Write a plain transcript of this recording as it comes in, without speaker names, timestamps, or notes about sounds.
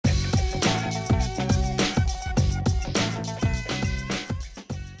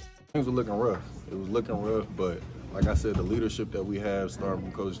Things were looking rough. It was looking rough, but like I said, the leadership that we have, starting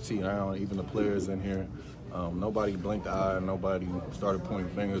from Coach T down, even the players in here, nobody blinked the eye, nobody started pointing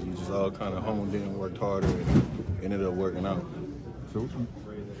fingers. We just all kind of honed in, worked harder, and ended up working out. So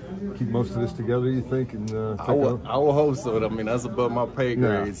keep most of this together, you think? And I will hope so. I mean, that's above my pay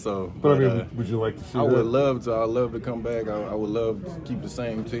grade. Yeah. So, but I mean, would you like to see I that? would love to. I'd love to come back. I would love to keep the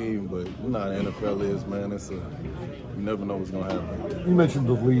same team, but you know how the NFL is, man. You never know what's going to happen. You mentioned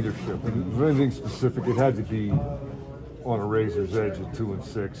the leadership. Was there anything specific? It had to be on a razor's edge at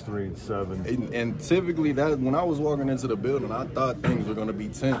 2-6, 3-7. And typically, that when I was walking into the building, I thought things were going to be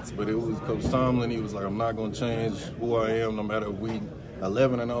tense, but it was Coach Tomlin. He was like, "I'm not going to change who I am, no matter if we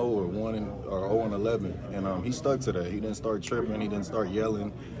 11-0 or 0-11." And he stuck to that. He didn't start tripping. He didn't start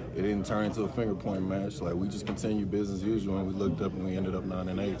yelling. It didn't turn into a finger point match. Like, we just continued business as usual, and we looked up and we ended up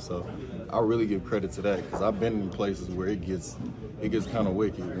 9-8. So I really give credit to that, because I've been in places where it gets kind of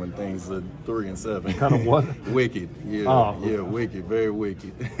wicked when things are 3-7. Kind of what? Wicked. Yeah, yeah, wicked, very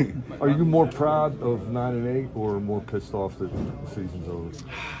wicked. Are you more proud of 9-8 or more pissed off that the season's over?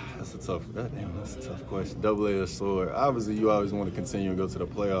 That's a tough question. Double-edged sword. Obviously, you always want to continue and go to the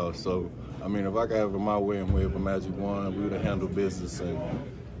playoffs. So, I mean, if I could have it my way and wave a magic wand, we would have handled business, and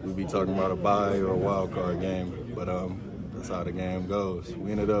we'd be talking about a bye or a wild card game. But that's how the game goes.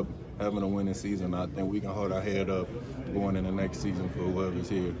 We ended up having a winning season. I think we can hold our head up going in the next season for whoever's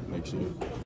here next year.